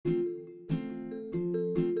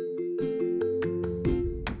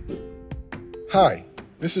Hi,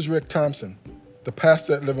 this is Rick Thompson, the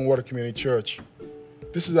pastor at Living Water Community Church.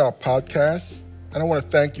 This is our podcast, and I want to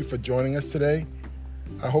thank you for joining us today.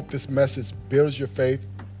 I hope this message builds your faith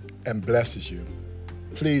and blesses you.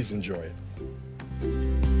 Please enjoy it.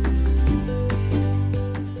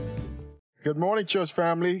 Good morning, church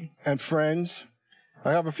family and friends.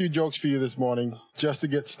 I have a few jokes for you this morning just to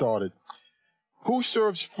get started. Who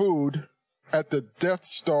serves food at the Death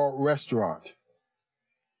Star restaurant?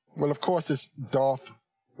 Well, of course, it's Darth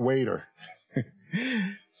Vader.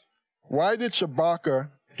 Why did Chewbacca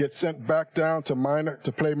get sent back down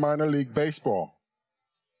to play minor league baseball?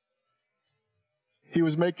 He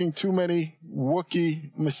was making too many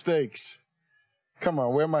Wookiee mistakes. Come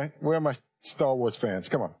on, where are my Star Wars fans?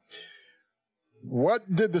 Come on.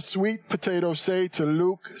 What did the sweet potato say to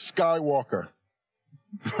Luke Skywalker?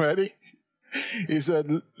 Ready? He said,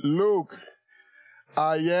 Luke,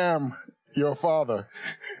 I am your father.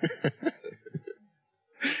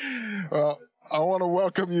 Well, I want to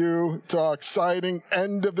welcome you to our exciting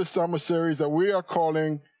end of the summer series that we are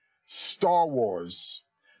calling Star Wars.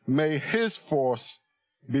 May His Force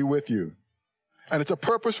be with you. And it's a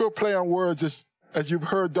purposeful play on words, as you've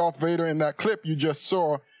heard Darth Vader in that clip you just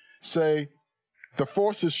saw say, the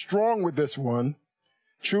Force is strong with this one.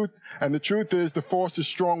 And the truth is, the Force is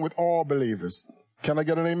strong with all believers. Can I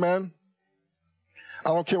get an amen? I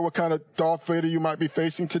don't care what kind of Darth Vader you might be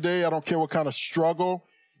facing today. I don't care what kind of struggle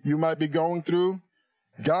you might be going through.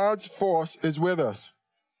 God's force is with us.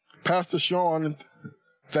 Pastor Sean,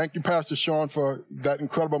 thank you, Pastor Sean, for that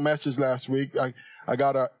incredible message last week. I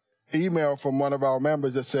got an email from one of our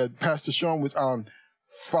members that said Pastor Sean was on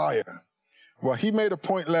fire. Well, he made a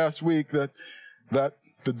point last week that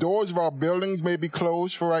the doors of our buildings may be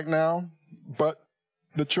closed for right now, but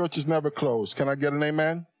the church is never closed. Can I get an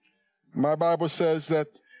amen? My Bible says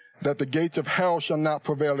that the gates of hell shall not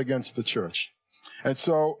prevail against the church. And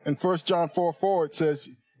so in 1 John 4:4, it says,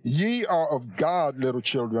 ye are of God, little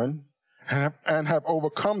children, and have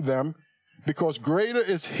overcome them, because greater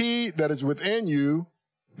is he that is within you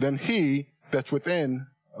than he that's within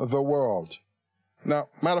the world. Now,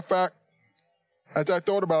 matter of fact, as I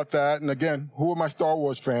thought about that, and again, who are my Star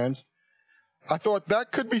Wars fans? I thought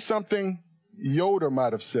that could be something Yoda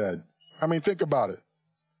might have said. I mean, think about it.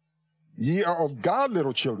 Ye are of God,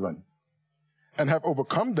 little children, and have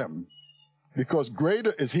overcome them, because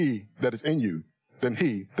greater is he that is in you than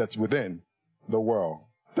he that's within the world.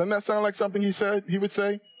 Doesn't that sound like something he would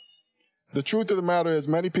say? The truth of the matter is,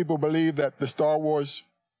 many people believe that the Star Wars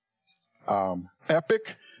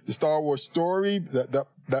epic, the Star Wars story,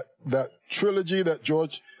 that trilogy that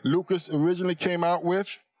George Lucas originally came out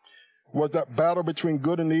with was that battle between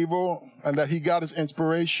good and evil, and that he got his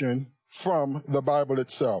inspiration from the Bible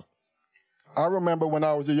itself. I remember when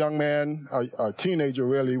I was a young man, a teenager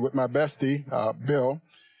really, with my bestie, Bill,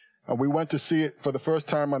 and we went to see it for the first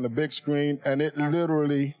time on the big screen, and it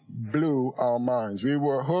literally blew our minds. We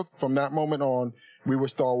were hooked. From that moment on, we were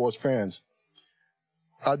Star Wars fans.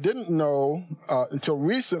 I didn't know until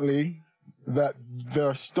recently that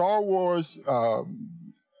the Star Wars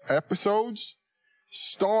episodes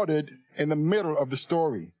started in the middle of the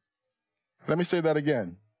story. Let me say that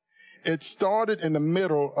again. It started in the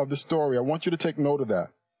middle of the story. I want you to take note of that.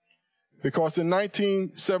 Because in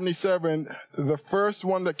 1977, the first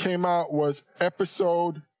one that came out was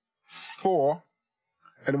episode 4,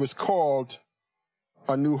 and it was called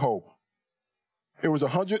A New Hope. It was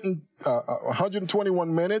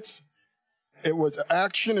 121 minutes. It was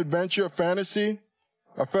action, adventure, fantasy.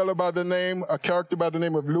 A character by the name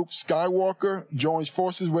of Luke Skywalker joins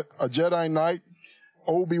forces with a Jedi Knight,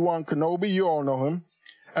 Obi-Wan Kenobi, you all know him,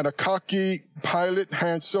 and a cocky pilot,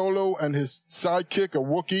 Han Solo, and his sidekick, a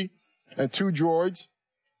Wookiee, and 2 droids.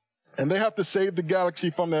 And they have to save the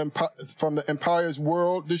galaxy from the Empire's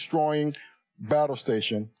world-destroying battle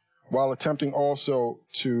station, while attempting also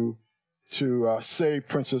to save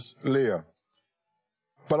Princess Leia.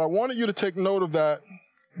 But I wanted you to take note of that,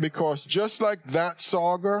 because just like that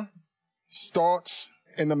saga starts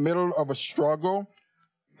in the middle of a struggle,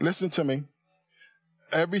 listen to me,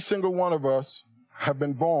 every single one of us have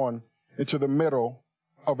been born into the middle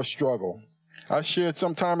of a struggle. I shared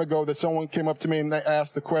some time ago that someone came up to me and they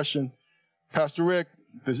asked the question, Pastor Rick,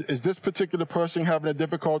 is this particular person having a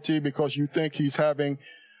difficulty because you think he's having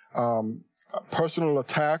personal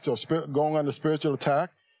attacks or going under spiritual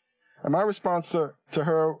attack? And my response to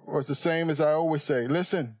her was the same as I always say.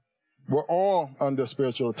 Listen, we're all under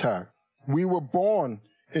spiritual attack. We were born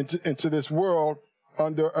into this world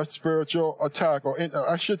under a spiritual attack, or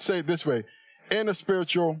I should say it this way, in a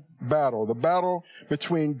spiritual battle. The battle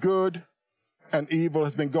between good and evil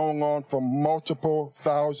has been going on for multiple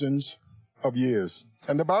thousands of years.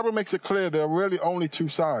 And the Bible makes it clear there are really only two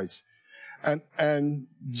sides. And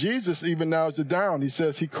Jesus even narrows it down. He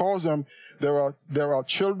says, he calls them, there are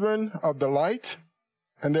children of the light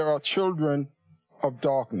and there are children of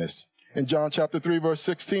darkness. In John chapter 3, verse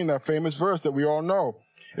 16, that famous verse that we all know,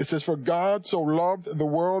 it says, for God so loved the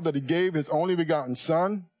world that he gave his only begotten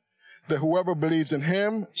son, that whoever believes in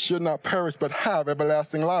him should not perish but have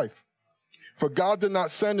everlasting life. For God did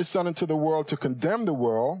not send his son into the world to condemn the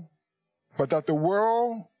world, but that the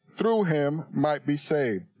world through him might be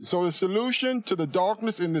saved. So the solution to the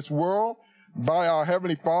darkness in this world by our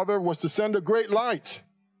Heavenly Father was to send a great light.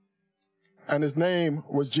 And his name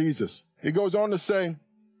was Jesus. He goes on to say,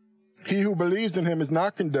 he who believes in him is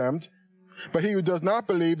not condemned, but he who does not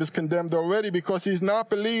believe is condemned already because he's not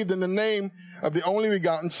believed in the name of the only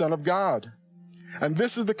begotten Son of God. And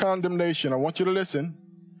this is the condemnation. I want you to listen,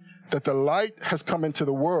 that the light has come into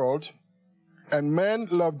the world, and men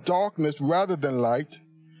love darkness rather than light,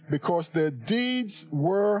 because their deeds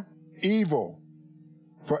were evil.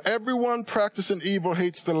 For everyone practicing evil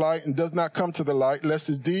hates the light and does not come to the light, lest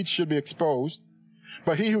his deeds should be exposed.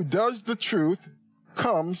 But he who does the truth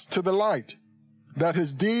comes to the light, that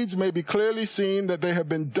his deeds may be clearly seen that they have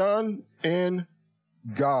been done in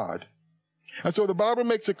God. And so the Bible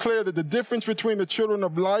makes it clear that the difference between the children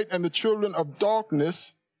of light and the children of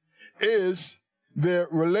darkness is their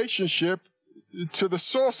relationship to the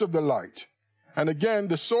source of the light. And again,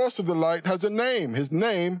 the source of the light has a name. His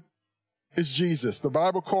name is Jesus. The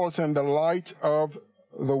Bible calls him the light of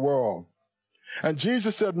the world. And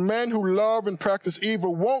Jesus said, men who love and practice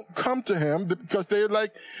evil won't come to him because they're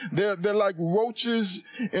like roaches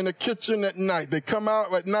in a kitchen at night. They come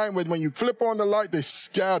out at night when you flip on the light, they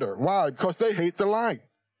scatter. Why? Because they hate the light.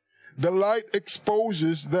 The light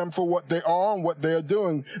exposes them for what they are and what they are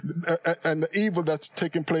doing and the evil that's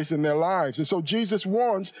taking place in their lives. And so Jesus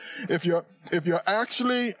warns, if you're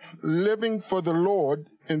actually living for the Lord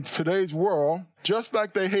in today's world, just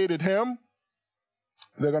like they hated him,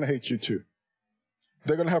 they're going to hate you too.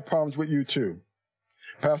 They're going to have problems with you too.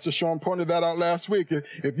 Pastor Sean pointed that out last week.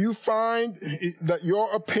 If you find that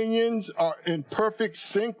your opinions are in perfect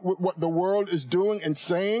sync with what the world is doing and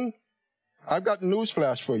saying, I've got news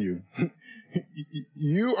flash for you.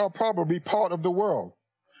 You are probably part of the world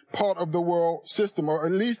system, or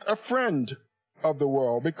at least a friend of the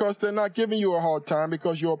world, because they're not giving you a hard time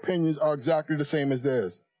because your opinions are exactly the same as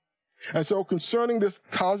theirs. And so concerning this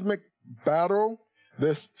cosmic battle,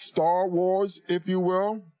 this Star Wars, if you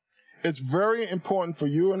will, it's very important for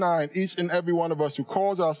you and I and each and every one of us who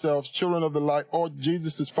calls ourselves children of the light or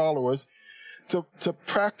Jesus' followers to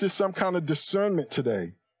practice some kind of discernment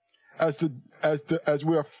today as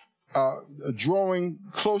we are drawing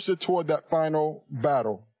closer toward that final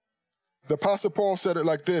battle. The Apostle Paul said it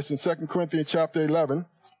like this in 2 Corinthians chapter 11.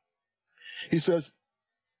 He says,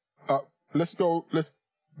 let's go with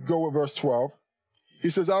verse 12. He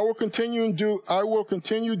says, I will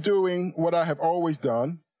continue doing what I have always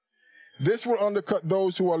done. This will undercut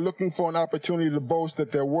those who are looking for an opportunity to boast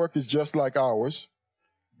that their work is just like ours.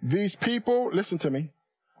 These people, listen to me,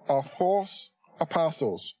 are false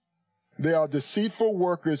apostles. They are deceitful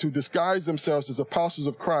workers who disguise themselves as apostles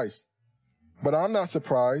of Christ. But I'm not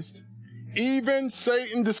surprised. Even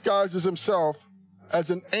Satan disguises himself as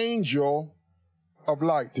an angel of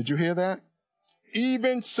light. Did you hear that?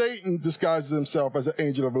 Even Satan disguises himself as an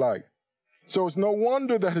angel of light. So it's no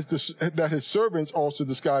wonder that his servants also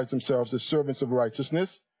disguise themselves as servants of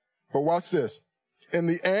righteousness. But watch this. In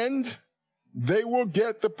the end, they will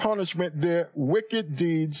get the punishment their wicked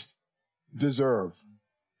deeds deserve.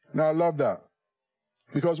 Now, I love that.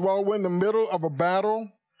 Because while we're in the middle of a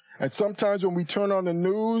battle, and sometimes when we turn on the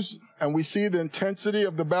news and we see the intensity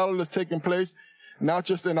of the battle that's taking place, not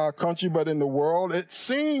just in our country, but in the world, it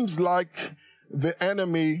seems like the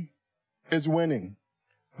enemy is winning.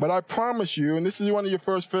 But I promise you, and this is one of your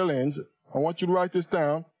first fill-ins, I want you to write this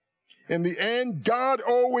down. In the end, God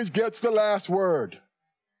always gets the last word.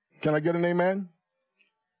 Can I get an amen?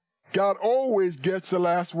 God always gets the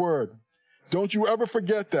last word. Don't you ever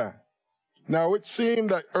forget that. Now, it seemed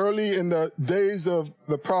that early in the days of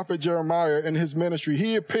the prophet Jeremiah in his ministry,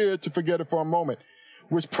 he appeared to forget it for a moment,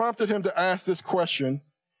 which prompted him to ask this question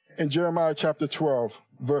in Jeremiah chapter 12,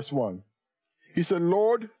 verse 1. He said,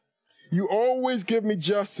 Lord, you always give me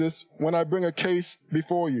justice when I bring a case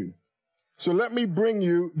before you. So let me bring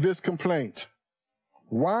you this complaint.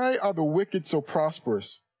 Why are the wicked so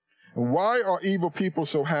prosperous? And why are evil people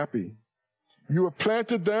so happy? You have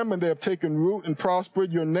planted them and they have taken root and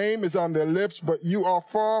prospered. Your name is on their lips, but you are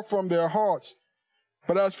far from their hearts.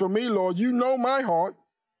 But as for me, Lord, you know my heart.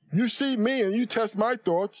 You see me and you test my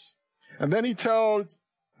thoughts. And then he tells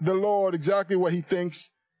the Lord exactly what he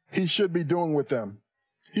thinks he should be doing with them.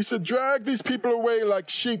 He said, drag these people away like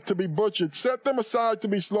sheep to be butchered. Set them aside to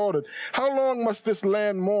be slaughtered. How long must this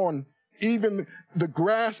land mourn? Even the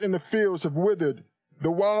grass in the fields have withered.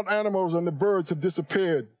 The wild animals and the birds have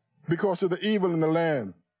disappeared because of the evil in the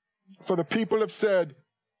land. For the people have said,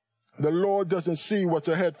 the Lord doesn't see what's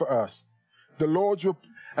ahead for us. The Lord's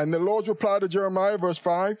reply to Jeremiah, verse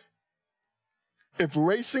 5, if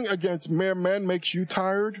racing against mere men makes you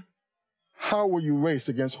tired, how will you race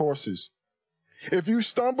against horses? If you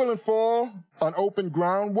stumble and fall on open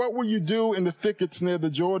ground, what will you do in the thickets near the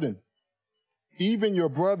Jordan? Even your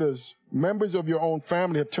brothers, members of your own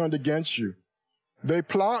family, have turned against you. They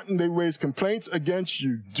plot and they raise complaints against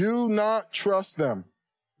you. Do not trust them,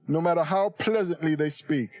 no matter how pleasantly they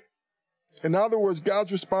speak. In other words,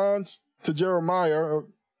 God's response to Jeremiah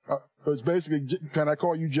was basically, can I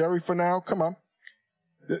call you Jerry for now? Come on.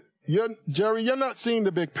 Jerry, you're not seeing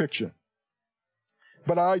the big picture,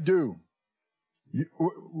 but I do.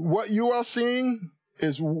 What you are seeing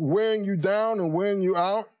is wearing you down and wearing you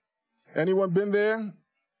out. Anyone been there?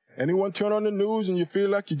 Anyone turn on the news and you feel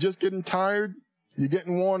like you're just getting tired? You're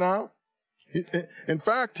getting worn out? In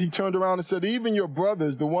fact, he turned around and said, even your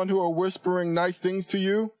brothers, the one who are whispering nice things to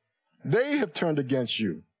you, they have turned against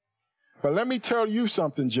you. But let me tell you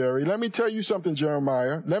something, Jerry. Let me tell you something,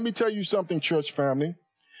 Jeremiah. Let me tell you something, church family.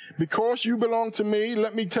 Because you belong to me,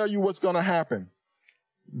 let me tell you what's going to happen.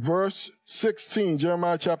 Verse 16,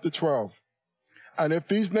 Jeremiah chapter 12. And if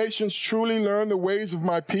these nations truly learn the ways of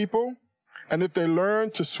my people, and if they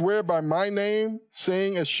learn to swear by my name,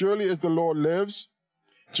 saying, as surely as the Lord lives,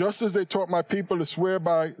 just as they taught my people to swear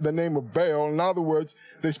by the name of Baal, in other words,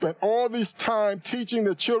 they spent all this time teaching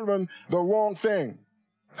the children the wrong thing.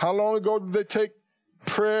 How long ago did they take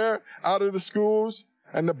prayer out of the schools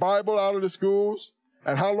and the Bible out of the schools?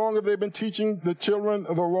 And how long have they been teaching the children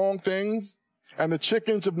the wrong things? And the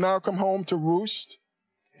chickens have now come home to roost.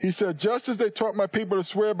 He said, just as they taught my people to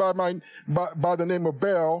swear by the name of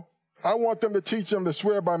Baal, I want them to teach them to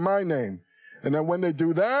swear by my name. And then when they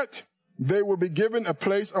do that, they will be given a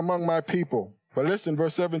place among my people. But listen,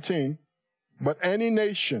 verse 17, but any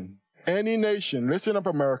nation, listen up,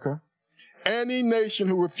 America, any nation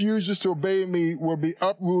who refuses to obey me will be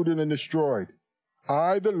uprooted and destroyed.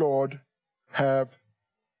 I, the Lord, have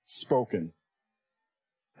spoken.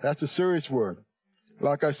 That's a serious word.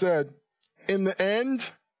 Like I said, in the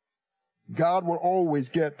end, God will always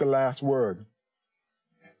get the last word.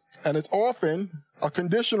 And it's often a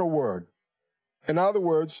conditional word. In other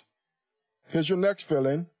words, here's your next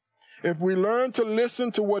fill-in. If we learn to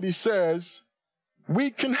listen to what he says, we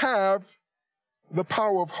can have the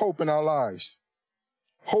power of hope in our lives.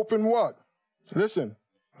 Hope in what? Listen,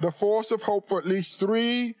 the force of hope for at least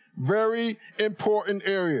three very important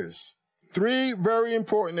areas. Three very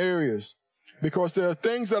important areas. Because there are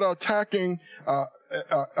things that are attacking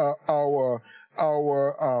our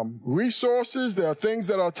resources. There are things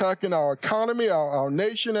that are attacking our economy, our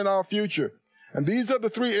nation, and our future. And these are the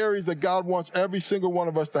three areas that God wants every single one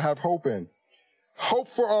of us to have hope in. Hope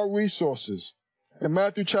for our resources. In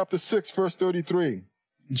Matthew chapter 6, verse 33,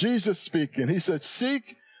 Jesus speaking, he said,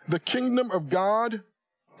 seek the kingdom of God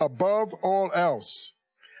above all else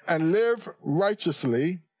and live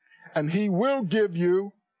righteously, and he will give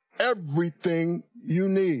you everything you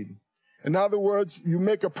need. In other words, you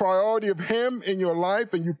make a priority of him in your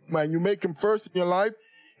life and you make him first in your life,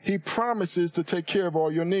 he promises to take care of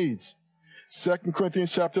all your needs. 2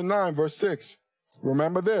 Corinthians chapter 9, verse 6.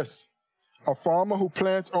 Remember this. A farmer who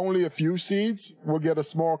plants only a few seeds will get a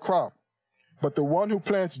small crop. But the one who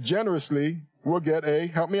plants generously will get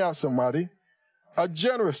help me out somebody, a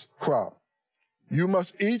generous crop. You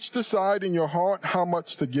must each decide in your heart how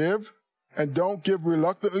much to give, and don't give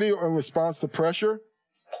reluctantly or in response to pressure.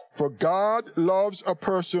 For God loves a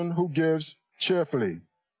person who gives cheerfully,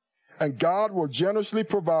 and God will generously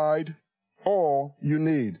provide all you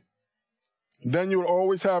need. Then you'll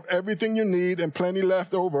always have everything you need and plenty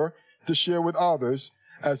left over to share with others.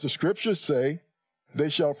 As the scriptures say, they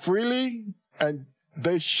share freely and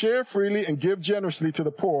give generously to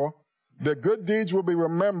the poor. Their good deeds will be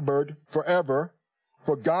remembered forever.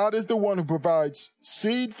 For God is the one who provides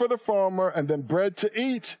seed for the farmer and then bread to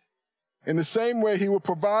eat. In the same way, he will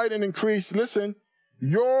provide and increase, listen,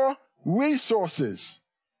 your resources,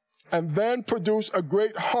 and then produce a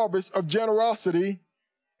great harvest of generosity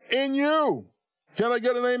in you. Can I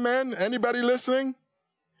get an amen? Anybody listening?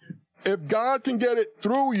 If God can get it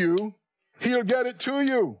through you, he'll get it to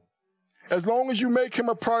you. As long as you make him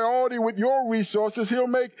a priority with your resources, he'll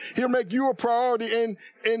make you a priority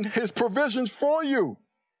in his provisions for you.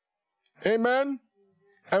 Amen?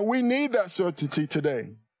 And we need that certainty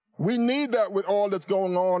today. We need that with all that's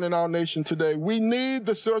going on in our nation today. We need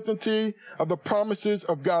the certainty of the promises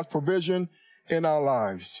of God's provision in our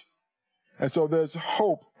lives. And so there's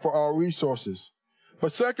hope for our resources.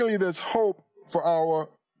 But secondly, there's hope for our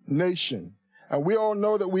nation. And we all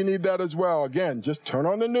know that we need that as well. Again, just turn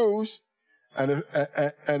on the news, and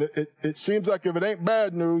it seems like if it ain't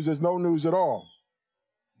bad news, there's no news at all.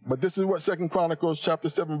 But this is what 2 Chronicles chapter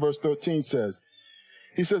 7, verse 13 says.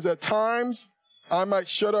 He says, at times I might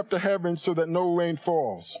shut up the heavens so that no rain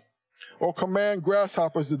falls, or command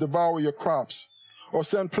grasshoppers to devour your crops, or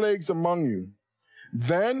send plagues among you.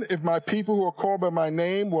 Then, if my people who are called by my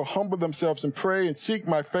name will humble themselves and pray and seek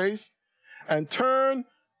my face and turn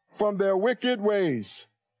from their wicked ways,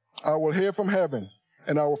 I will hear from heaven,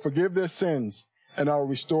 and I will forgive their sins, and I will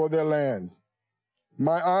restore their land.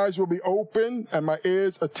 My eyes will be open and my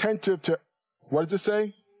ears attentive to, what does it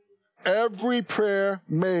say? Every prayer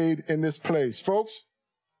made in this place. Folks,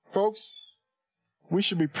 we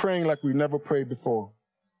should be praying like we've never prayed before.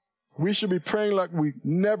 We should be praying like we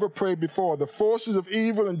never prayed before. The forces of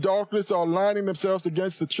evil and darkness are aligning themselves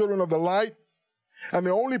against the children of the light. And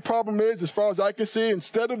the only problem is, as far as I can see,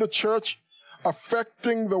 instead of the church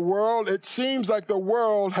affecting the world, it seems like the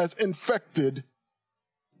world has infected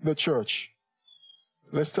the church.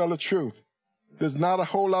 Let's tell the truth. There's not a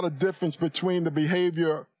whole lot of difference between the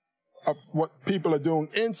behavior of what people are doing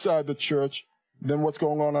inside the church than what's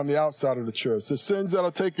going on the outside of the church. The sins that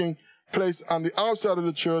are taking place on the outside of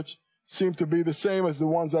the church seem to be the same as the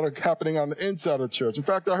ones that are happening on the inside of the church. In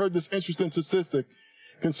fact, I heard this interesting statistic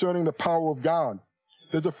concerning the power of God.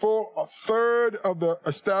 There's a third of the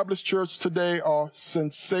established church today are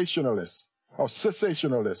sensationalists,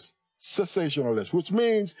 which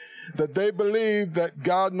means that they believe that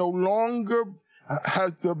God no longer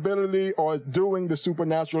has the ability or is doing the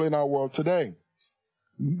supernatural in our world today.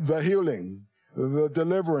 The healing, the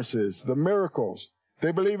deliverances, the miracles,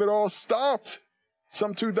 they believe it all stopped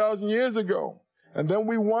some 2,000 years ago. And then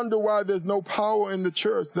we wonder why there's no power in the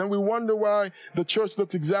church. Then we wonder why the church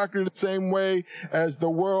looks exactly the same way as the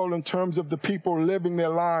world in terms of the people living their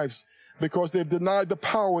lives, because they've denied the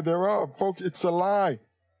power thereof. Folks, it's a lie.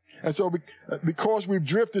 And so because we've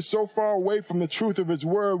drifted so far away from the truth of his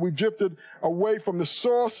word, we've drifted away from the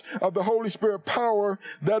source of the Holy Spirit power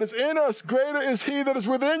that is in us. Greater is he that is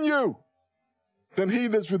within you than he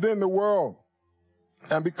that's within the world.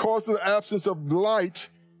 And because of the absence of light,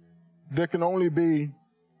 there can only be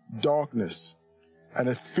darkness. And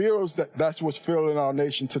it feels that that's what's filling our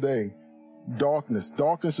nation today. Darkness.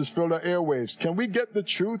 Darkness has filled our airwaves. Can we get the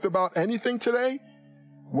truth about anything today?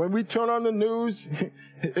 When we turn on the news,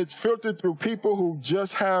 it's filtered through people who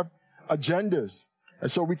just have agendas.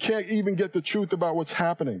 And so we can't even get the truth about what's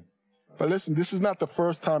happening. But listen, this is not the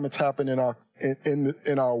first time it's happened in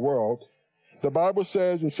our world. The Bible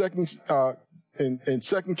says in 2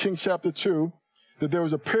 Kings chapter 2, that there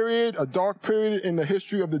was a dark period in the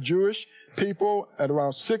history of the Jewish people at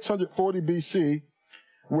around 640 BC,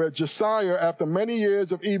 where Josiah, after many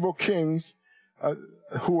years of evil kings,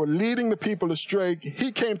 who were leading the people astray,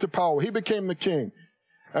 he came to power. He became the king.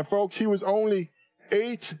 And folks, he was only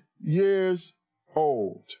 8 years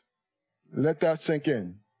old. Let that sink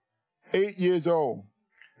in. 8 years old.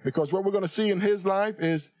 Because what we're going to see in his life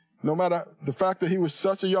is, no matter the fact that he was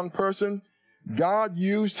such a young person, God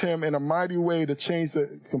used him in a mighty way to change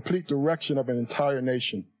the complete direction of an entire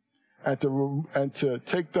nation, and to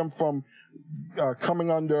take them from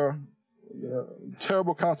coming under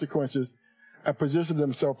terrible consequences and position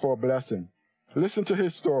themselves for a blessing. Listen to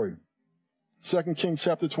his story. 2 Kings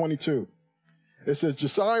chapter 22. It says,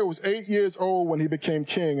 Josiah was 8 years old when he became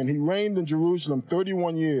king, and he reigned in Jerusalem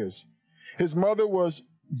 31 years. His mother was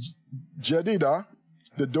Jedidah,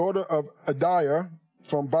 the daughter of Adiah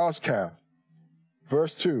from Bozkath.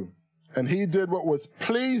 Verse 2, and he did what was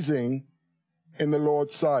pleasing in the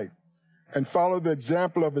Lord's sight and followed the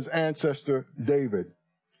example of his ancestor David.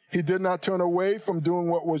 He did not turn away from doing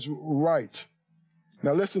what was right.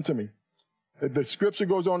 Now listen to me. The scripture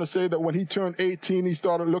goes on to say that when he turned 18, he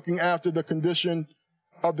started looking after the condition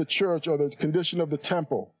of the church, or the condition of the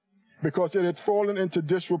temple, because it had fallen into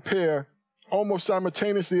disrepair almost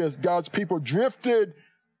simultaneously as God's people drifted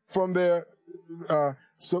from their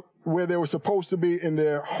where they were supposed to be in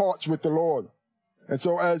their hearts with the Lord. And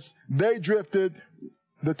so as they drifted,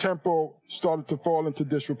 the temple started to fall into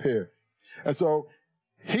disrepair. And so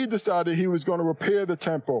he decided he was going to repair the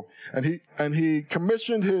temple, and he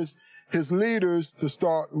commissioned his leaders to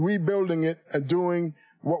start rebuilding it and doing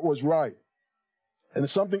what was right. And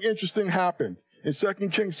something interesting happened. In 2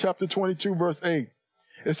 Kings chapter 22, verse 8,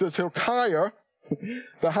 it says, Hilkiah,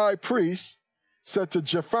 the high priest, said to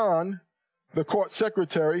Shaphan, the court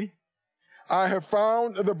secretary, I have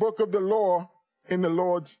found the book of the law in the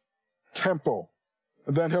Lord's temple.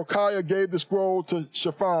 Then Hilkiah gave the scroll to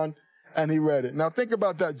Shaphan, and he read it. Now think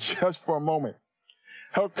about that just for a moment.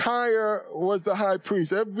 Hilkiah was the high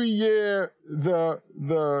priest. Every year,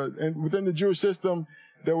 within the Jewish system,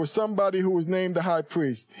 there was somebody who was named the high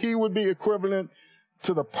priest. He would be equivalent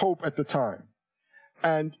to the Pope at the time.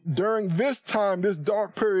 And during this time, this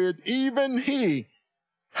dark period, even he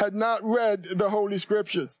had not read the Holy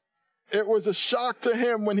Scriptures. It was a shock to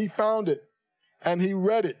him when he found it, and he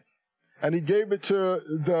read it, and he gave it to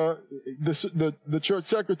the church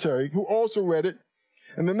secretary, who also read it.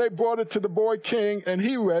 And then they brought it to the boy king, and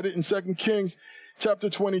he read it in 2 Kings chapter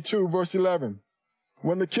 22, verse 11.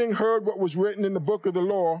 When the king heard what was written in the book of the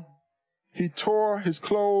law, he tore his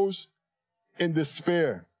clothes in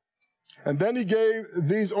despair. And then he gave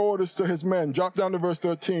these orders to his men. Drop down to verse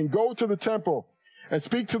 13. Go to the temple and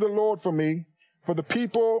speak to the Lord for me, for the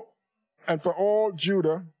people, and for all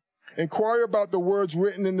Judah. Inquire about the words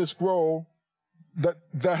written in the scroll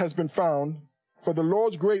that has been found. For the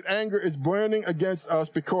Lord's great anger is burning against us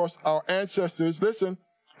because our ancestors, listen,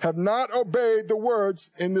 have not obeyed the words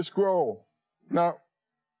in the scroll. Now,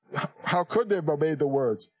 how could they have obeyed the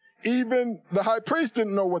words? Even the high priest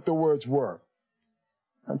didn't know what the words were.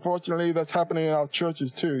 Unfortunately, that's happening in our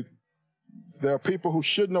churches too. There are people who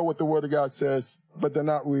should know what the Word of God says, but they're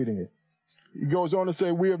not reading it. He goes on to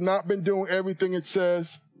say, we have not been doing everything it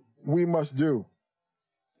says we must do.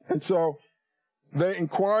 And so they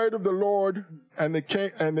inquired of the Lord, and they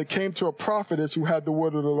came to a prophetess who had the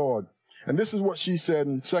word of the Lord. And this is what she said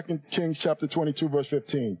in 2 Kings chapter 22, verse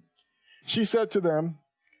 15. She said to them,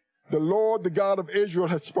 the Lord, the God of Israel,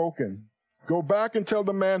 has spoken. Go back and tell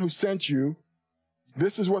the man who sent you,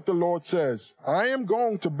 this is what the Lord says. I am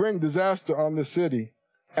going to bring disaster on this city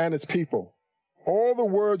and its people. All the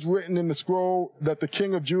words written in the scroll that the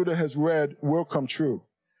king of Judah has read will come true.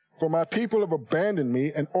 For my people have abandoned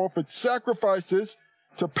me and offered sacrifices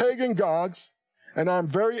to pagan gods, and I am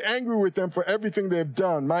very angry with them for everything they have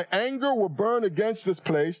done. My anger will burn against this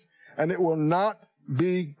place, and it will not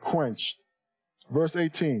be quenched. Verse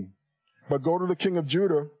 18. But go to the king of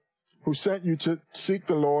Judah, who sent you to seek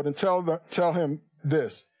the Lord, and tell him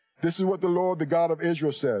this. This is what the Lord, the God of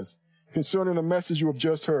Israel, says concerning the message you have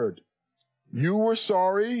just heard. You were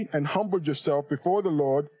sorry and humbled yourself before the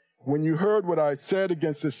Lord when you heard what I said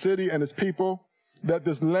against the city and its people, that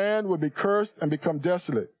this land would be cursed and become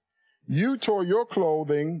desolate. You tore your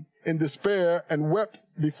clothing in despair and wept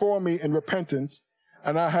before me in repentance,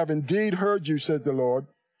 and I have indeed heard you, says the Lord.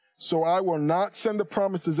 So I will not send the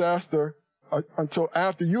promised disaster until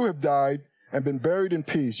after you have died and been buried in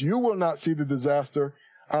peace. You will not see the disaster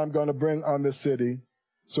I'm going to bring on this city.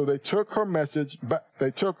 So they took her message back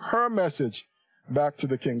to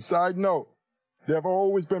the king. Side note, there have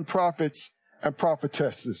always been prophets and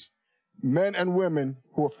prophetesses, men and women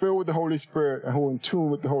who are filled with the Holy Spirit and who are in tune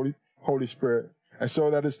with the Holy Spirit. And so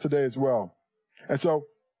that is today as well. And so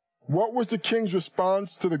what was the king's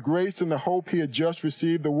response to the grace and the hope he had just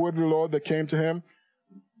received, the word of the Lord that came to him?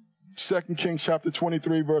 2 Kings chapter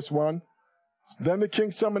 23, verse 1. Then the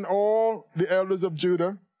king summoned all the elders of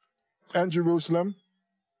Judah and Jerusalem,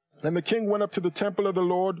 and the king went up to the temple of the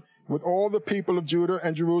Lord with all the people of Judah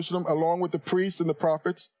and Jerusalem, along with the priests and the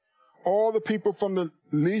prophets, all the people from the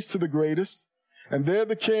least to the greatest. And there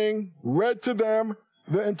the king read to them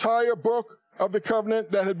the entire book of the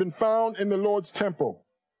covenant that had been found in the Lord's temple.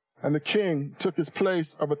 And the king took his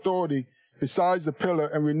place of authority besides the pillar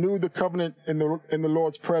and renewed the covenant in the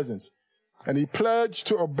Lord's presence. And he pledged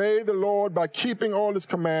to obey the Lord by keeping all his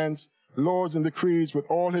commands, laws, and decrees with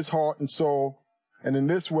all his heart and soul. And in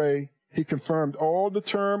this way, he confirmed all the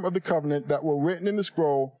term of the covenant that were written in the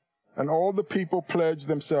scroll, and all the people pledged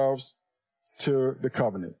themselves to the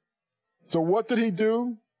covenant. So what did he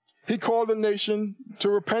do? He called the nation to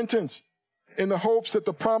repentance in the hopes that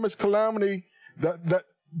the promised calamity that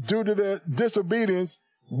due to their disobedience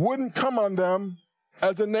wouldn't come on them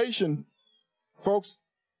as a nation. Folks,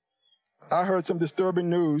 I heard some disturbing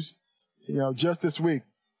news, just this week.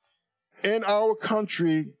 In our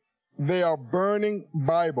country, they are burning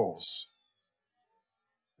Bibles.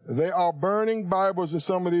 They are burning Bibles in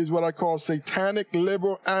some of these, what I call satanic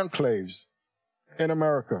liberal enclaves in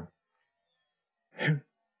America. And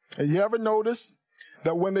you ever notice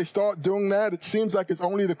that when they start doing that, it seems like it's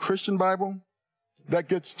only the Christian Bible that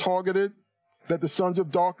gets targeted, that the sons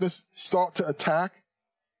of darkness start to attack?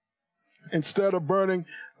 Instead of burning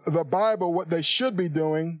the Bible, what they should be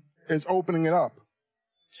doing is opening it up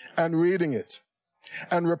and reading it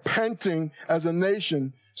and repenting as a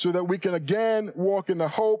nation so that we can again walk in the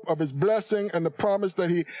hope of his blessing and the promise that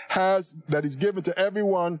he's given to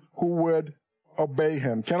everyone who would obey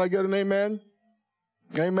him. Can I get an amen?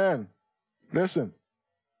 Amen. Listen,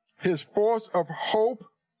 his force of hope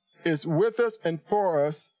is with us and for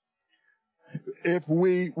us if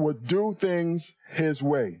we would do things his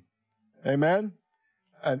way. Amen.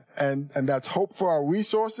 And that's hope for our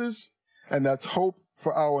resources, and that's hope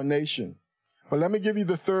for our nation. But let me give you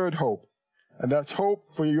the third hope, and that's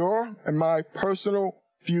hope for your and my personal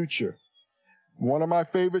future. One of my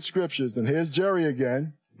favorite scriptures, and here's Jerry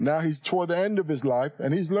again. Now he's toward the end of his life,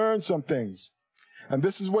 and he's learned some things. And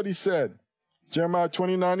this is what he said, Jeremiah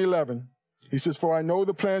 29:11. He says, "For I know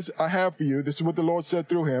the plans I have for you." This is what the Lord said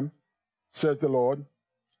through him, says the Lord.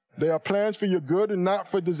 "They are plans for your good and not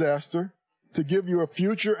for disaster, to give you a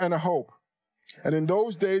future and a hope. And in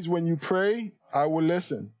those days when you pray, I will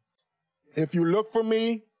listen. If you look for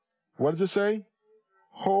me," what does it say?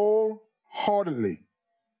 "Wholeheartedly,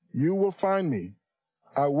 you will find me.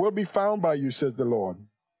 I will be found by you," says the Lord.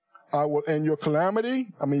 "I will end your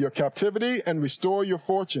your captivity, and restore your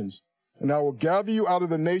fortunes. And I will gather you out of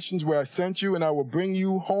the nations where I sent you, and I will bring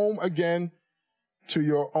you home again to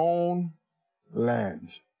your own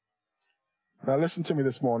land." Now listen to me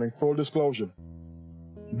this morning, full disclosure.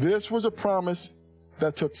 This was a promise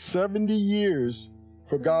that took 70 years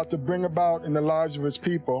for God to bring about in the lives of his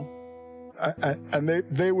people. And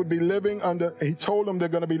they would be living under, he told them they're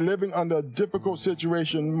going to be living under a difficult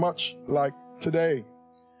situation, much like today.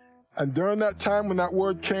 And during that time when that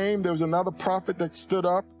word came, there was another prophet that stood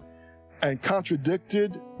up and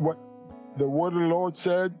contradicted what the word of the Lord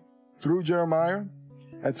said through Jeremiah,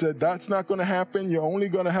 and said, that's not going to happen. You're only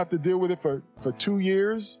going to have to deal with it for 2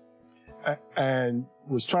 years, and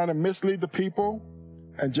was trying to mislead the people.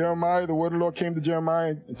 And Jeremiah, the word of the Lord came to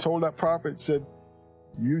Jeremiah and told that prophet, said,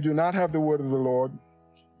 you do not have the word of the Lord.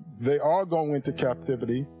 They are going into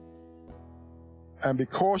captivity. And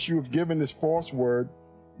because you've given this false word,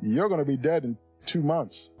 you're going to be dead in 2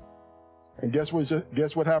 months. And guess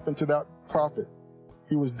what happened to that prophet?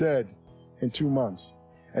 He was dead in 2 months.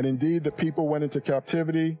 And indeed, the people went into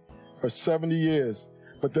captivity for 70 years.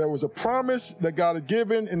 But there was a promise that God had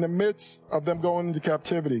given in the midst of them going into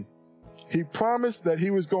captivity. He promised that he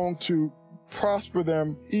was going to prosper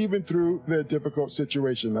them even through their difficult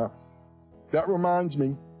situation. Now, that reminds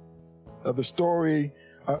me of the story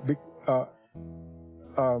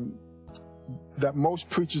that most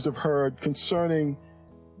preachers have heard concerning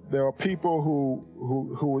there are people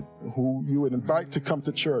who you would invite to come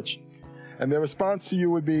to church. And their response to you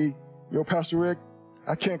would be, Pastor Rick,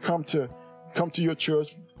 I can't come to your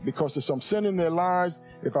church because there's some sin in their lives.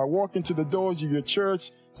 If I walk into the doors of your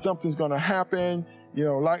church, something's going to happen.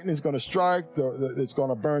 Lightning's going to strike. It's going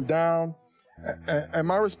to burn down. And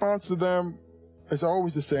my response to them is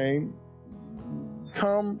always the same.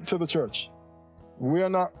 Come to the church. We're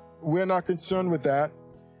not concerned with that.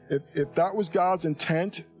 If that was God's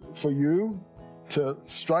intent for you to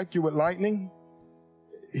strike you with lightning,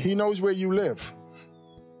 he knows where you live.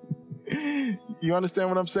 You understand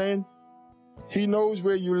what I'm saying? He knows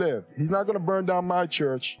where you live. He's not going to burn down my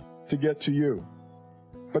church to get to you.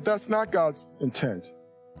 But that's not God's intent.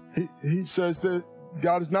 He says that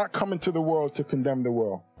God is not coming to the world to condemn the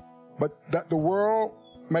world, but that the world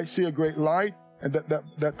might see a great light, and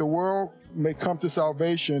that the world may come to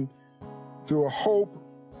salvation through a hope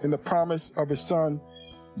in the promise of his Son,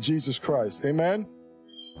 Jesus Christ. Amen?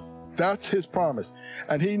 That's his promise.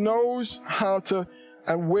 And he knows how to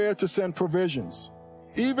and where to send provisions.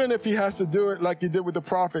 Even if he has to do it like he did with the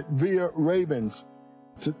prophet via ravens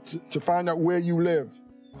to find out where you live.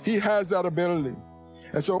 He has that ability.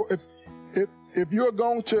 And so if you're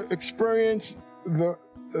going to experience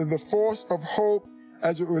the force of hope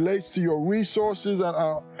as it relates to your resources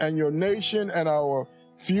and your nation and our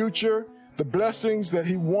future, the blessings that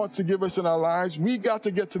he wants to give us in our lives, we got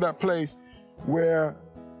to get to that place where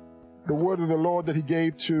the word of the Lord that he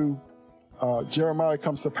gave to Jeremiah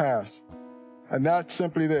comes to pass. And that's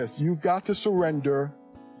simply this. You've got to surrender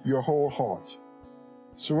your whole heart.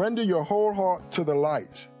 Surrender your whole heart to the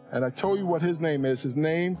light. And I told you what his name is. His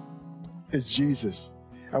name is Jesus.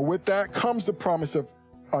 And with that comes the promise of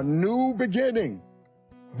a new beginning.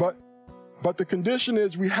 But the condition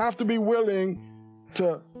is we have to be willing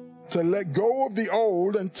to let go of the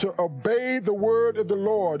old and to obey the word of the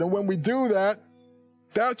Lord. And when we do that,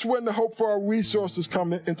 that's when the hope for our resources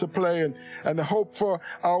come into play, and the hope for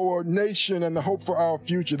our nation and the hope for our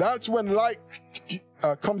future. That's when light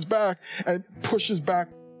comes back and pushes back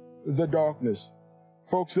the darkness.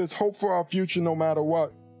 Folks, there's hope for our future no matter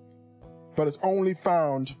what, but it's only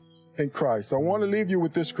found in Christ. I want to leave you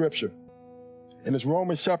with this scripture. And it's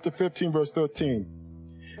Romans chapter 15, verse 13.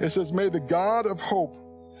 It says, may the God of hope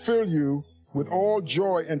fill you with all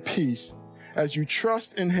joy and peace as you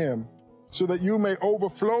trust in him, so that you may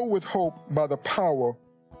overflow with hope by the power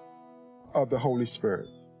of the Holy Spirit.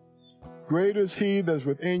 Greater is he that is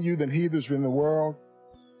within you than he that is in the world.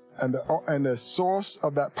 And the source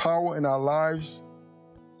of that power in our lives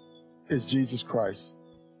is Jesus Christ.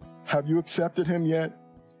 Have you accepted him yet?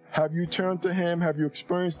 Have you turned to him? Have you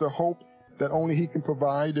experienced the hope that only he can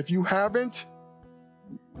provide? If you haven't,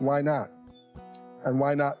 why not? And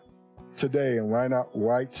why not today? And why not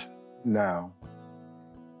right now?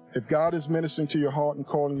 If God is ministering to your heart and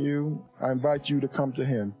calling you, I invite you to come to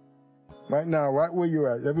him. Right now, right where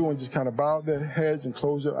you're at, everyone just kind of bow their heads and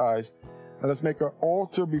close their eyes. And let's make an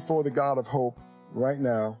altar before the God of hope right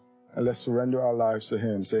now. And let's surrender our lives to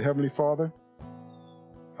him. Say, Heavenly Father,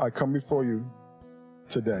 I come before you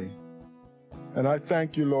today. And I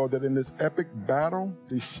thank you, Lord, that in this epic battle,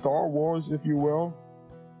 these Star Wars, if you will,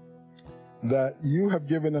 that you have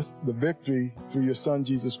given us the victory through your Son,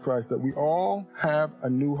 Jesus Christ, that we all have a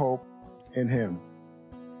new hope in him.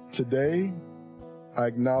 Today, I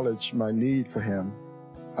acknowledge my need for him.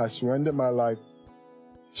 I surrender my life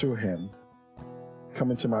to him. Come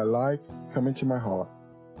into my life, come into my heart.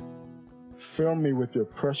 Fill me with your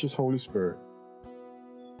precious Holy Spirit.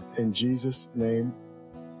 In Jesus' name,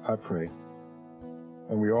 I pray.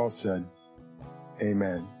 And we all said,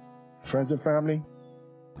 amen. Friends and family,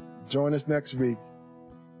 join us next week.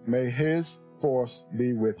 May his force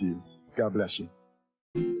be with you. God bless you.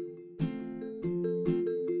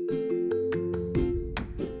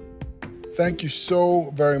 Thank you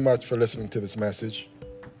so very much for listening to this message.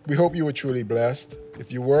 We hope you were truly blessed.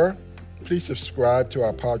 If you were, please subscribe to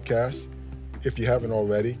our podcast if you haven't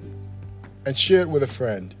already, and share it with a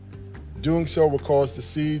friend. Doing so will cause the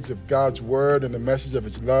seeds of God's word and the message of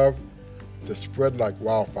his love to spread like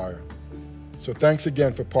wildfire. So thanks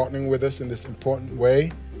again for partnering with us in this important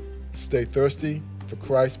way. Stay thirsty for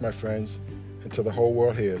Christ, my friends, until the whole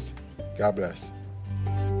world hears. God bless.